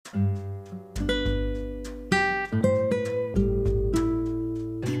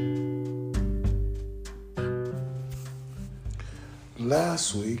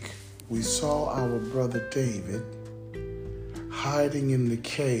last week, we saw our brother David hiding in the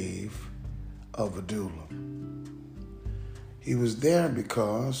cave of Adullam. He was there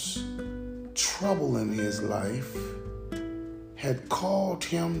because trouble in his life had called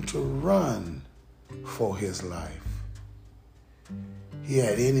him to run for his life. He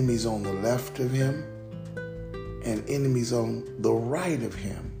had enemies on the left of him and enemies on the right of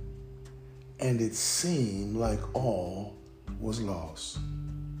him, and it seemed like all was lost.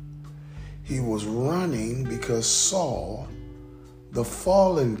 He was running because Saul, the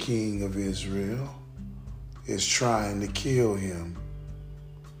fallen king of Israel, is trying to kill him.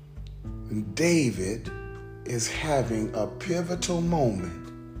 And David is having a pivotal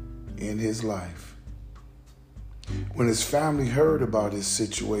moment in his life. When his family heard about his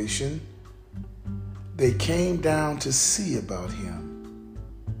situation, they came down to see about him.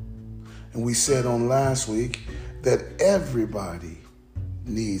 And we said on last week that everybody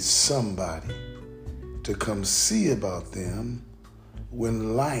needs somebody to come see about them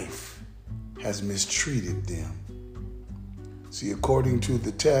when life has mistreated them. See, according to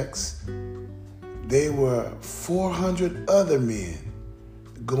the text, there were 400 other men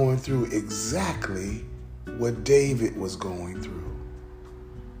going through exactly what David was going through.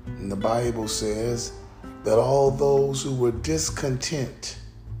 And the Bible says that all those who were discontent,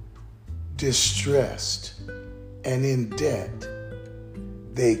 distressed, and in debt,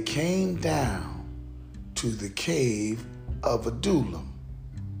 they came down to the cave of Adullam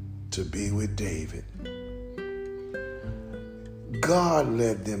to be with David. God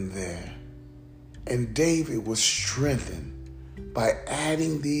led them there, and David was strengthened by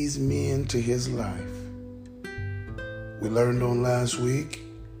adding these men to his life. We learned on last week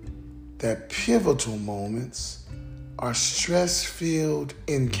that pivotal moments are stress-filled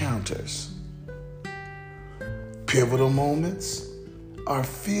encounters. Pivotal moments are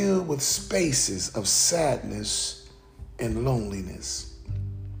filled with spaces of sadness and loneliness.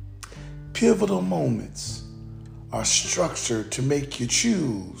 Pivotal moments are structured to make you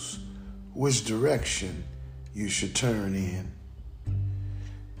choose which direction you should turn in.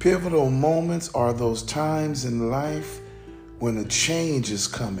 Pivotal moments are those times in life when a change is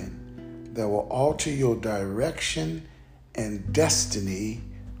coming that will alter your direction and destiny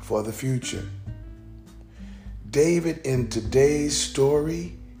for the future. David in today's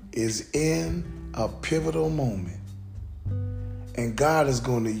story is in a pivotal moment, and God is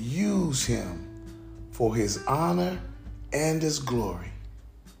going to use him for his honor and his glory.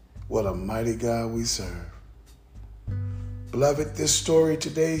 What a mighty God we serve. Beloved, this story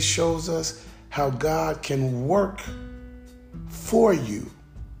today shows us how God can work for you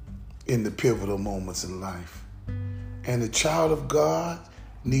in the pivotal moments in life. And the child of God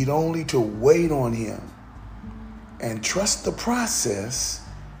need only to wait on him and trust the process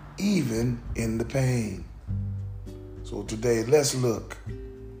even in the pain. So today, let's look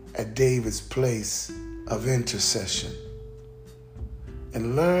at David's place of intercession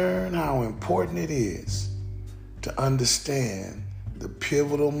and learn how important it is to understand the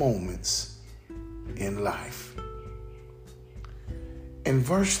pivotal moments in life. In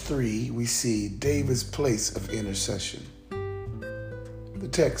verse 3, we see David's place of intercession. The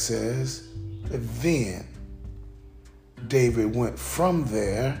text says that then David went from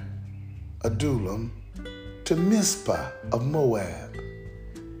there, Adullam, to Mizpah of Moab.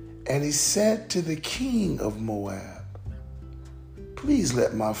 And he said to the king of Moab, "Please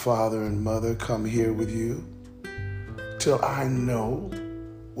let my father and mother come here with you till I know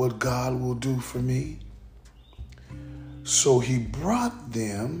what God will do for me." So he brought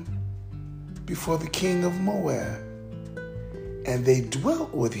them before the king of Moab, and they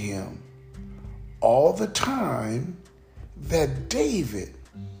dwelt with him all the time that David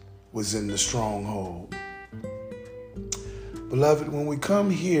was in the stronghold. Beloved, when we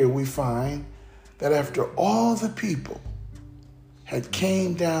come here, we find that after all the people had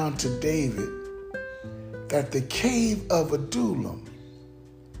came down to David, that the cave of Adullam,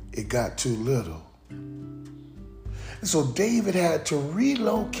 it got too little. And so David had to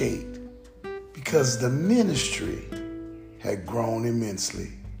relocate because the ministry had grown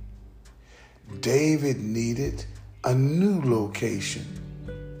immensely. David needed a new location,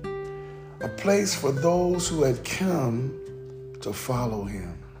 a place for those who had come to follow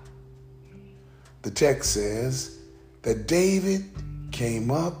him. The text says that David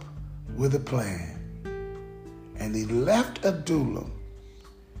came up with a plan, and he left Adullam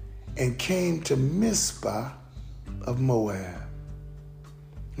and came to Mizpah of Moab.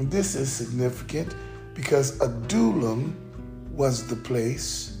 And this is significant because Adullam was the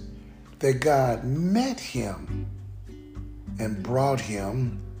place that God met him and brought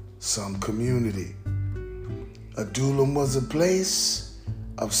him some community. Adullam was a place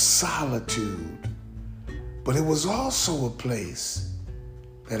of solitude, but it was also a place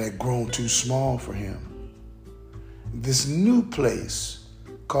that had grown too small for him. This new place,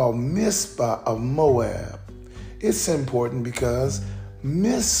 called Mizpah of Moab, it's important because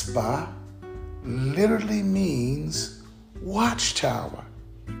Mizpah literally means watchtower.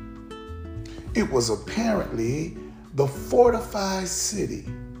 It was apparently the fortified city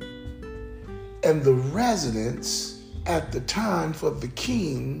and the residence at the time for the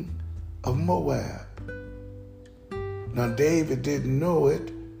king of Moab. Now, David didn't know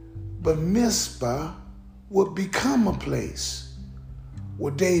it, but Mizpah would become a place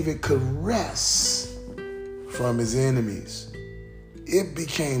where David could rest from his enemies. It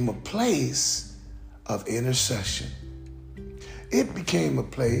became a place of intercession. It became a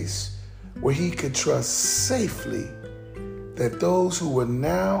place where he could trust safely that those who were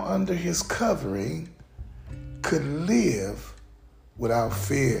now under his covering could live without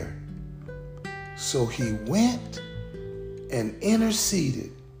fear. So he went and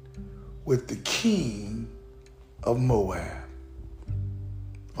interceded with the king of Moab.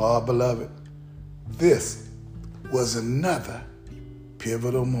 Oh, beloved, this was another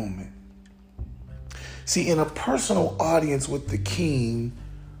pivotal moment. See, in a personal audience with the king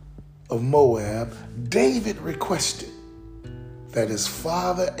of Moab, David requested that his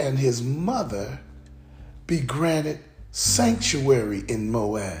father and his mother be granted sanctuary in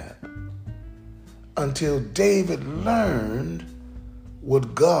Moab until David learned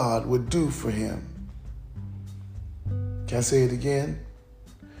what God would do for him. Can I say it again?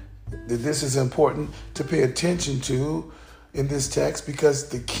 This is important to pay attention to in this text because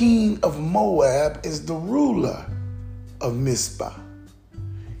the king of Moab is the ruler of Mizpah.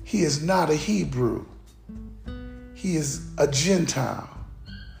 He is not a Hebrew. He is a Gentile,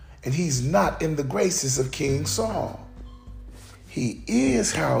 and he's not in the graces of King Saul. He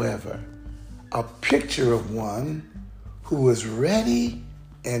is, however, a picture of one who is ready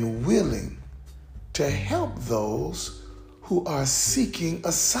and willing to help those who are seeking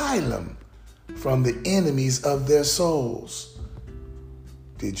asylum from the enemies of their souls.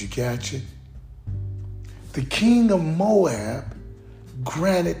 Did you catch it? The king of Moab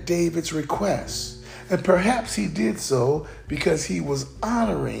granted David's request. And perhaps he did so because he was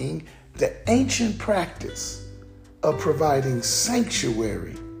honoring the ancient practice of providing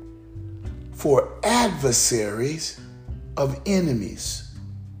sanctuary for adversaries of enemies.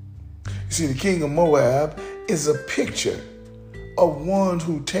 You see, the king of Moab is a picture of one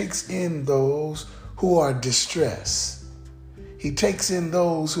who takes in those who are distressed. He takes in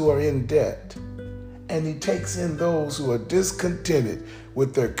those who are in debt, and he takes in those who are discontented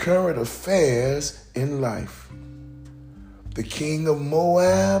with their current affairs in life. The king of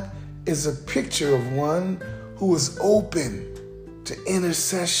Moab is a picture of one who is open to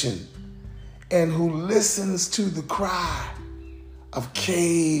intercession and who listens to the cry of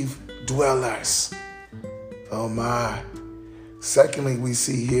cave dwellers. Oh my. Secondly, we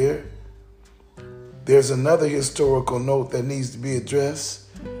see here, there's another historical note that needs to be addressed.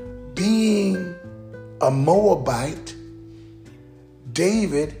 Being a Moabite,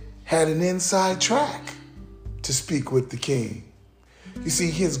 David had an inside track to speak with the king. You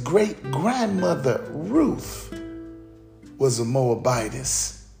see, his great-grandmother, Ruth, was a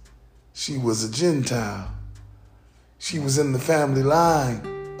Moabitess. She was a Gentile. She was in the family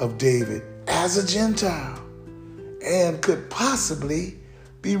line of David as a Gentile and could possibly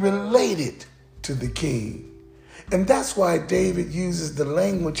be related to the king. And that's why David uses the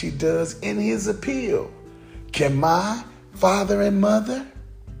language he does in his appeal. Can my father and mother,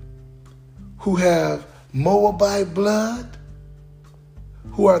 who have Moabite blood,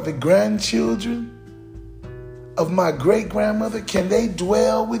 who are the grandchildren of my great-grandmother, can they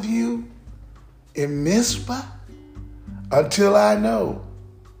dwell with you in Mizpah until I know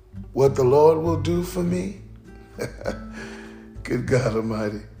what the Lord will do for me? Good God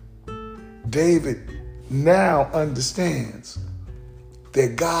Almighty. David now understands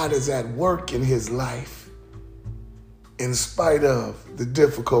that God is at work in his life in spite of the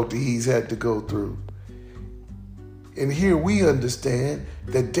difficulty he's had to go through. And here we understand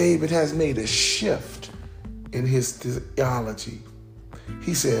that David has made a shift in his theology.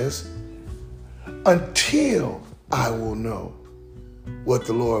 He says, until I will know what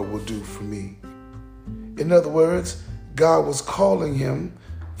the Lord will do for me. In other words, God was calling him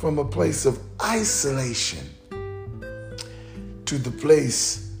from a place of isolation to the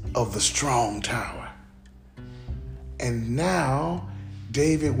place of the strong tower. And now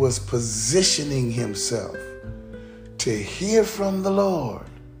David was positioning himself to hear from the Lord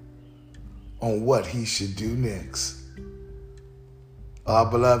on what he should do next.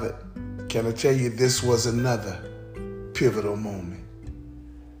 Beloved, can I tell you this was another pivotal moment?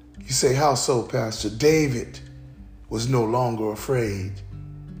 You say, how so, Pastor? David was no longer afraid.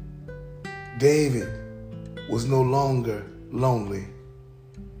 David was no longer lonely.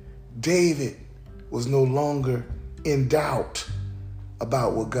 David was no longer in doubt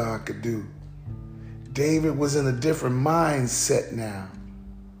about what God could do. David was in a different mindset now.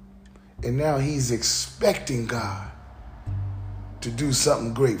 And now he's expecting God to do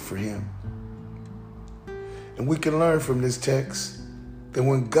something great for him. And we can learn from this text that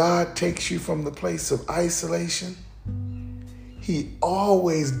when God takes you from the place of isolation, he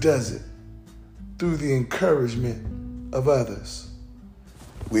always does it through the encouragement of others.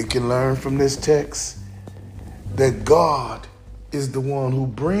 We can learn from this text that God is the one who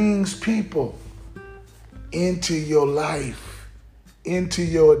brings people into your life, into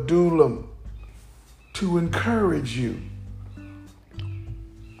your adullam, to encourage you.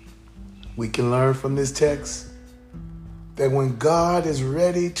 We can learn from this text that when God is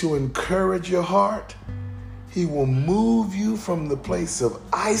ready to encourage your heart, he will move you from the place of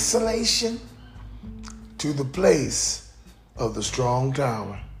isolation to the place of the strong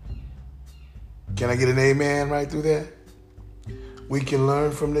tower. Can I get an amen right through that? We can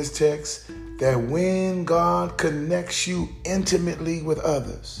learn from this text that when God connects you intimately with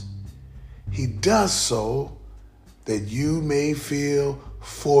others, he does so that you may feel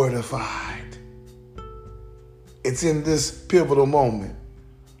fortified. It's in this pivotal moment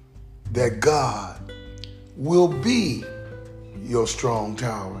that God will be your strong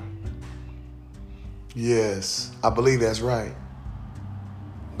tower. Yes, I believe that's right.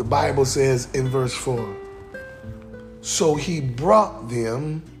 The Bible says in verse 4, so he brought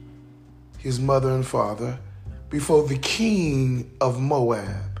them, his mother and father, before the king of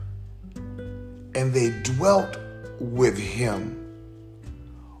Moab, and they dwelt with him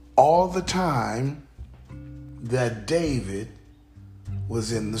all the time that David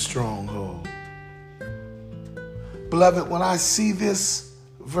was in the stronghold. Beloved, when I see this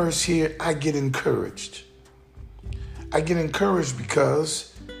verse here, I get encouraged. I get encouraged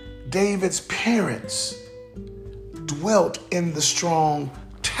because David's parents dwelt in the strong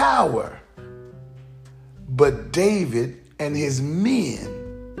tower, but David and his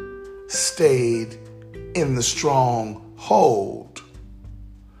men stayed in the stronghold.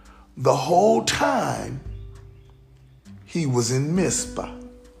 The whole time he was in Mizpah.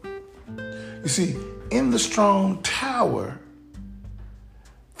 You see, in the strong tower,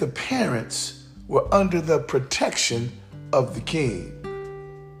 the parents were under the protection of the king.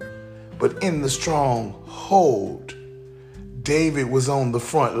 But in the stronghold, David was on the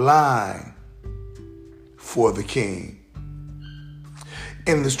front line for the king.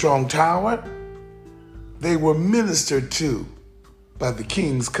 In the strong tower, they were ministered to by the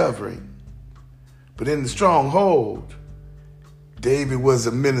king's covering. But in the stronghold, David was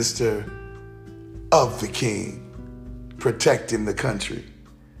a minister of the king, protecting the country.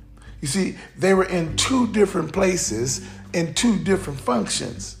 You see, they were in two different places in two different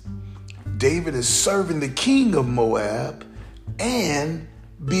functions. David is serving the king of Moab and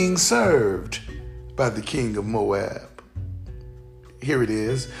being served by the king of Moab. Here it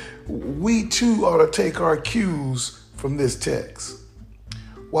is. We too ought to take our cues from this text.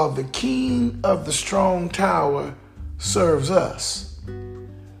 While the king of the strong tower serves us,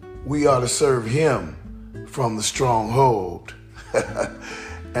 we ought to serve him from the stronghold.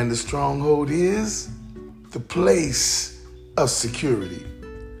 And the stronghold is the place of security.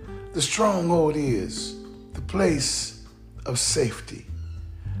 The stronghold is the place of safety.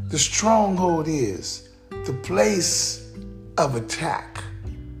 The stronghold is the place of attack.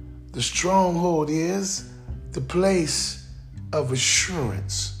 The stronghold is the place of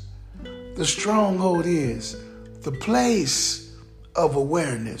assurance. The stronghold is the place of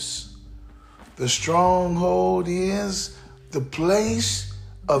awareness. The stronghold is the place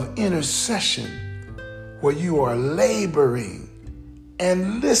of intercession where you are laboring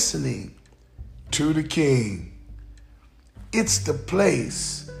and listening to the king. It's the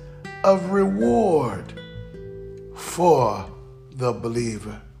place of reward for the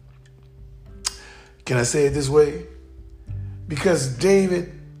believer. Can I say it this way? Because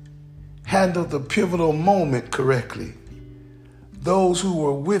David handled the pivotal moment correctly. Those who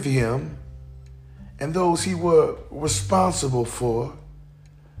were with him and those he were responsible for,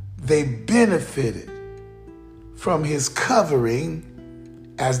 they benefited from his covering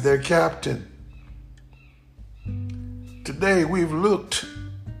as their captain. Today we've looked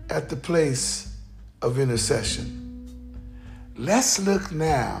at the place of intercession. Let's look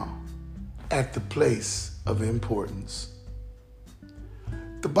now at the place of importance.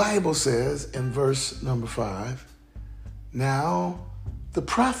 The Bible says in verse number 5, now the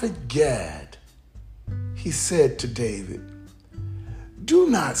prophet Gad, he said to David, do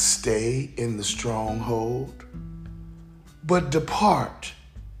not stay in the stronghold, but depart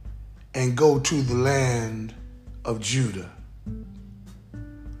and go to the land of Judah.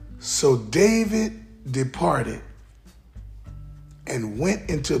 So David departed and went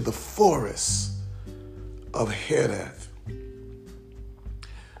into the forest of Hereth.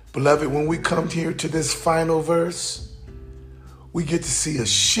 Beloved, when we come here to this final verse, we get to see a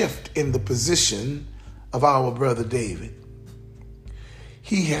shift in the position of our brother David.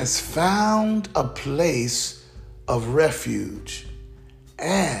 He has found a place of refuge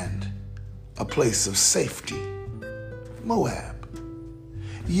and a place of safety, Moab.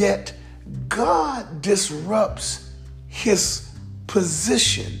 Yet God disrupts his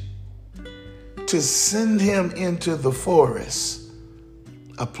position to send him into the forest,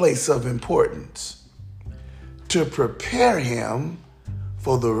 a place of importance, to prepare him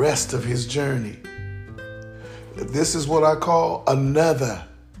for the rest of his journey. This is what I call another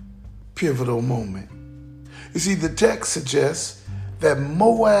pivotal moment. You see, the text suggests that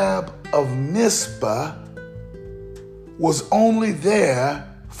Moab of Mizpah was only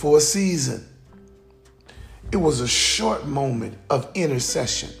there for a season. It was a short moment of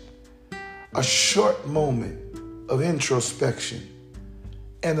intercession, a short moment of introspection,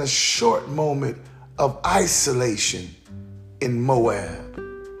 and a short moment of isolation in Moab.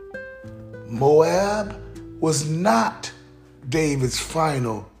 Moab was not David's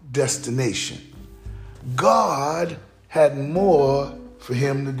final destination. God had more for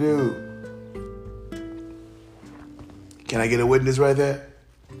him to do. Can I get a witness right there?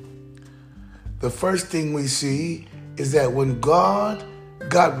 The first thing we see is that when God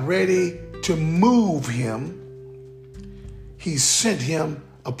got ready to move him, he sent him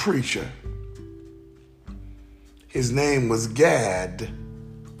a preacher. His name was Gad,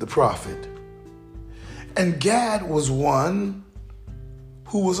 the prophet. And Gad was one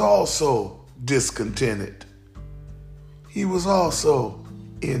who was also discontented. He was also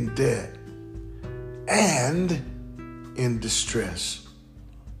in debt and in distress.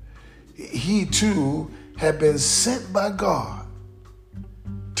 He too had been sent by God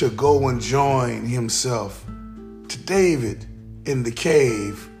to go and join himself to David in the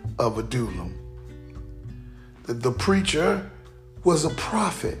cave of Adullam. The preacher was a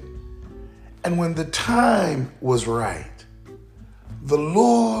prophet, and when the time was right, the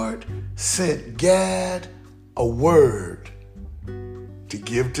Lord sent Gad a word to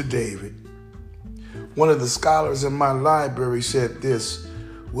give to David. One of the scholars in my library said this,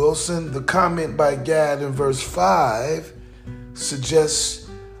 Wilson, the comment by Gad in verse 5 suggests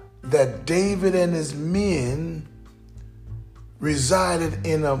that David and his men resided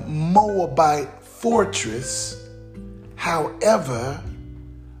in a Moabite fortress. However,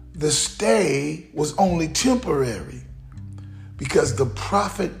 the stay was only temporary because the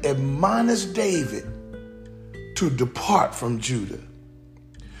prophet admonished David to depart from Judah.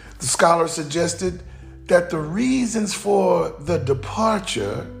 The scholar suggested that the reasons for the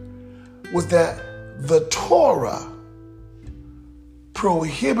departure was that the Torah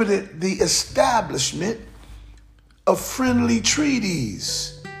prohibited the establishment of friendly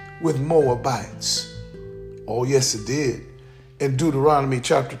treaties with Moabites. Oh, yes, it did. In Deuteronomy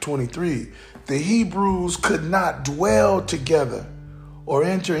chapter 23, the Hebrews could not dwell together or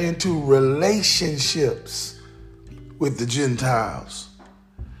enter into relationships with the Gentiles.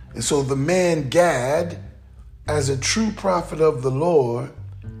 And so the man Gad, as a true prophet of the Lord,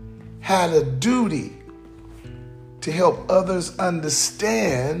 had a duty to help others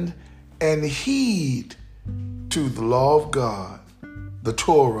understand and heed to the law of God, the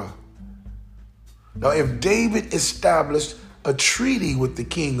Torah. Now, if David established a treaty with the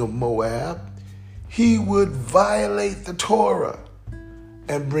king of Moab, he would violate the Torah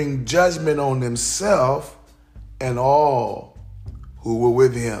and bring judgment on himself and all who were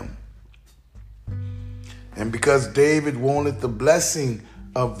with him. And because David wanted the blessing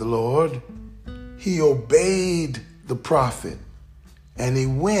of the Lord, he obeyed the prophet and he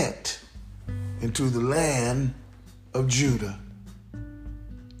went into the land of Judah.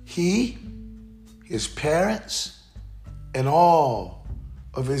 He, his parents, and all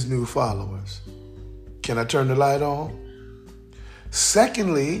of his new followers. Can I turn the light on?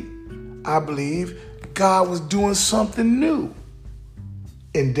 Secondly, I believe God was doing something new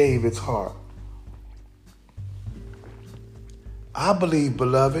in David's heart. I believe,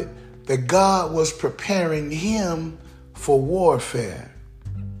 beloved, that God was preparing him for warfare.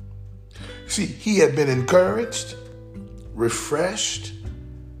 See, he had been encouraged, refreshed,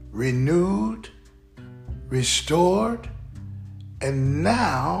 renewed, restored, and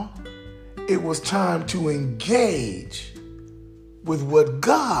now it was time to engage with what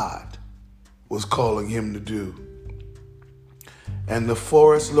God was calling him to do. And the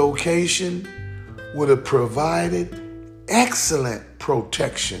forest location would have provided excellent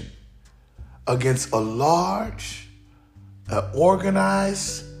protection against a large,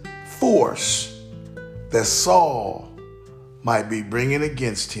 organized force that Saul might be bringing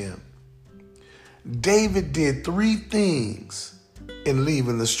against him. David did 3 things in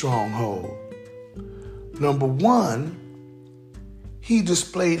leaving the stronghold. Number 1, he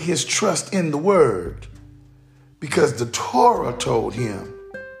displayed his trust in the word because the Torah told him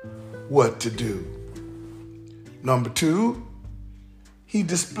what to do. Number 2, he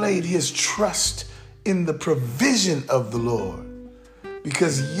displayed his trust in the provision of the Lord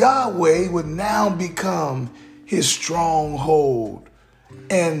because Yahweh would now become his stronghold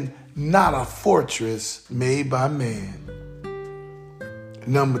and not a fortress made by man.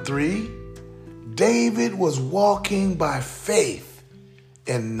 Number 3, David was walking by faith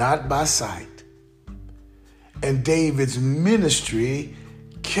and not by sight. And David's ministry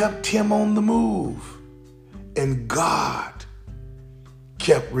kept him on the move. And God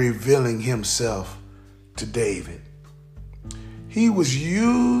kept revealing himself to David. He was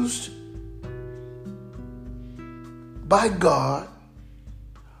used by God,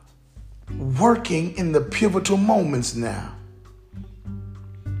 working in the pivotal moments now.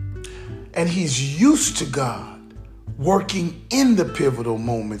 And he's used to God working in the pivotal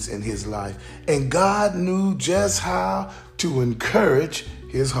moments in his life. And God knew just how to encourage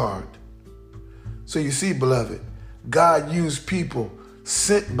his heart. So you see, beloved, God used people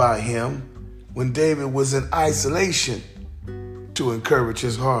sent by him when David was in isolation to encourage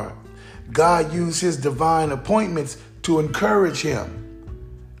his heart. God used his divine appointments to encourage him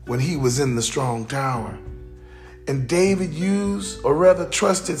when he was in the strong tower. And David used, or rather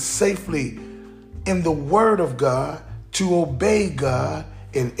trusted safely in the word of God to obey God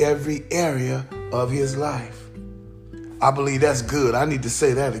in every area of his life. I believe that's good. I need to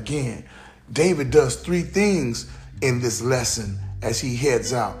say that again. David does 3 things in this lesson as he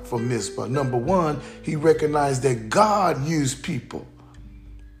heads out for Mizpah. Number 1, he recognized that God used people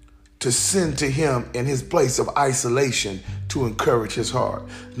to send to him in his place of isolation to encourage his heart.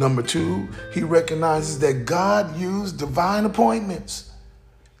 Number 2, he recognizes that God used divine appointments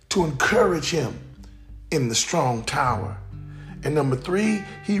to encourage him in the strong tower. And number 3,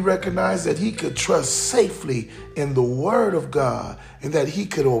 he recognized that he could trust safely in the word of God and that he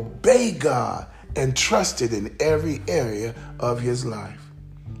could obey God and trust it in every area of his life.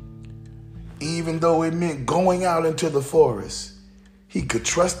 Even though it meant going out into the forest, he could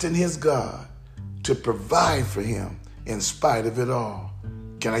trust in his God to provide for him in spite of it all.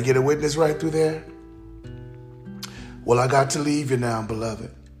 Can I get a witness right through there? Well, I got to leave you now,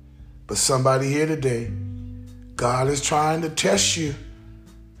 beloved. But somebody here today, God is trying to test you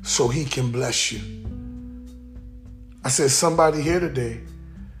so he can bless you. I said, somebody here today,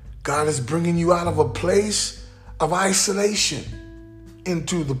 God is bringing you out of a place of isolation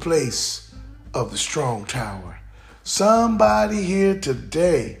into the place of the strong tower. Somebody here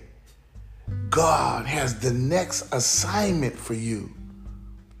today, God has the next assignment for you.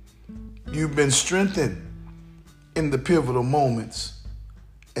 You've been strengthened in the pivotal moments,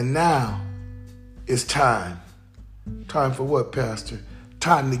 and now it's time. Time for what, Pastor?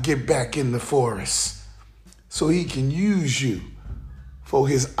 Time to get back in the forest so he can use you for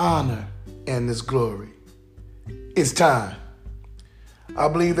his honor and his glory. It's time. I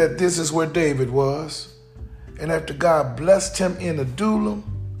believe that this is where David was. And after God blessed him in Adullam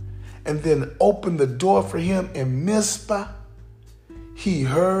and then opened the door for him in Mizpah, he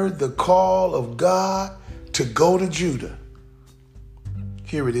heard the call of God to go to Judah.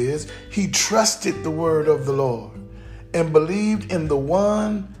 Here it is. He trusted the word of the Lord and believed in the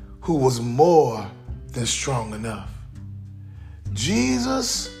one who was more than strong enough.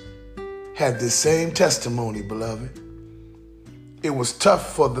 Jesus had the same testimony, beloved. It was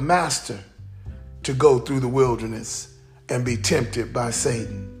tough for the master to go through the wilderness and be tempted by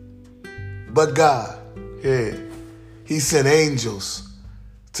Satan. But God, he sent angels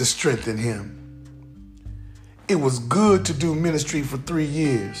to strengthen him. It was good to do ministry for 3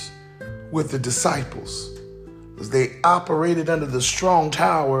 years with the disciples as they operated under the strong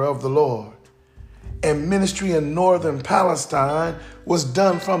tower of the Lord. And ministry in northern Palestine was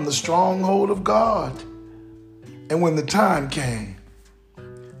done from the stronghold of God. And when the time came,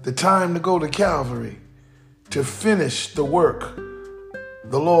 the time to go to Calvary, to finish the work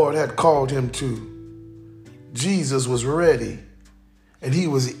the Lord had called him to. Jesus was ready, and he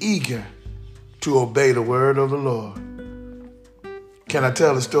was eager to obey the word of the Lord. Can I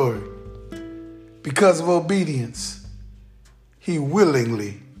tell a story? Because of obedience, he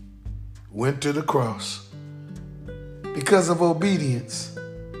willingly went to the cross. Because of obedience,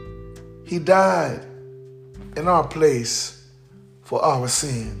 he died in our place for our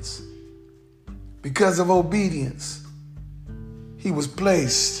sins. Because of obedience, he was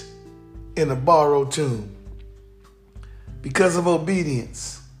placed in a borrowed tomb. Because of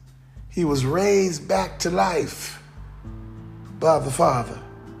obedience, he was raised back to life by the Father.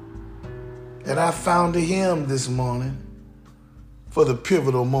 And I found a hymn this morning for the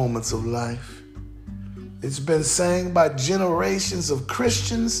pivotal moments of life. It's been sang by generations of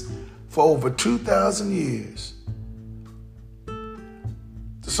Christians for over 2,000 years.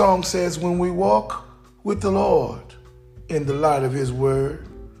 The song says, when we walk with the Lord in the light of his word,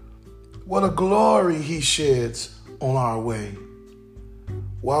 what a glory he sheds on our way.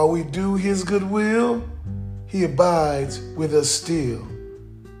 While we do his good will, he abides with us still,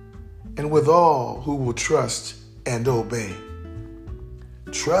 and with all who will trust and obey.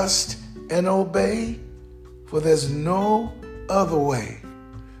 Trust and obey, for there's no other way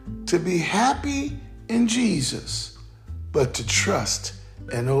to be happy in Jesus but to trust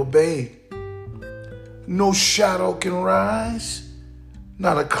and obey. No shadow can rise,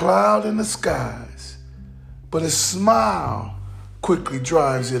 not a cloud in the skies, but a smile quickly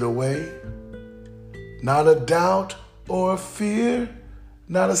drives it away. Not a doubt or a fear,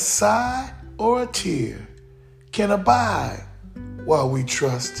 not a sigh or a tear can abide while we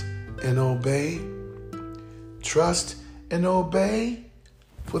trust and obey. Trust and obey,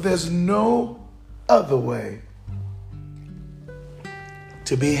 for there's no other way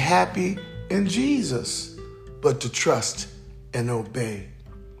to be happy in Jesus but to trust and obey.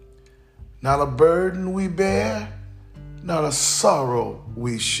 Not a burden we bear, not a sorrow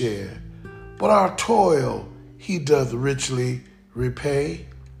we share, but our toil he doth richly repay.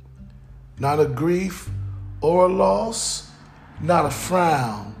 Not a grief or a loss, not a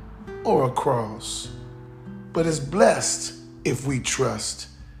frown or a cross, but is blessed if we trust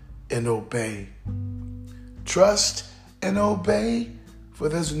and obey. Trust and obey, for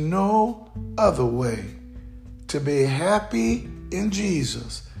there's no other way to be happy in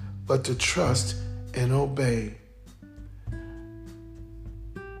Jesus but to trust and obey.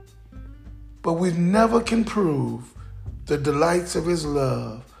 But we never can prove the delights of his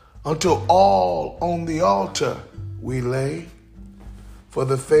love until all on the altar we lay. For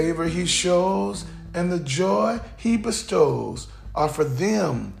the favor he shows and the joy he bestows are for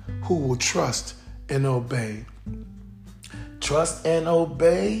them who will trust and obey. Trust and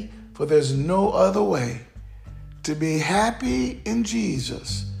obey, for there's no other way to be happy in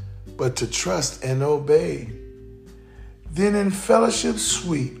Jesus but to trust and obey. Then in fellowship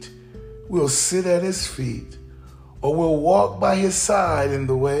sweet, we'll sit at his feet, or we'll walk by his side in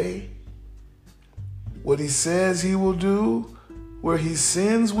the way. What he says he will do, where he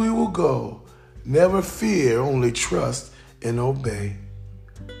sends we will go. Never fear, only trust and obey.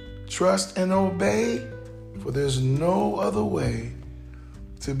 Trust and obey, for there's no other way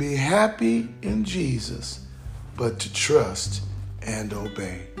to be happy in Jesus but to trust and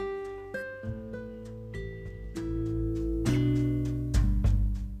obey.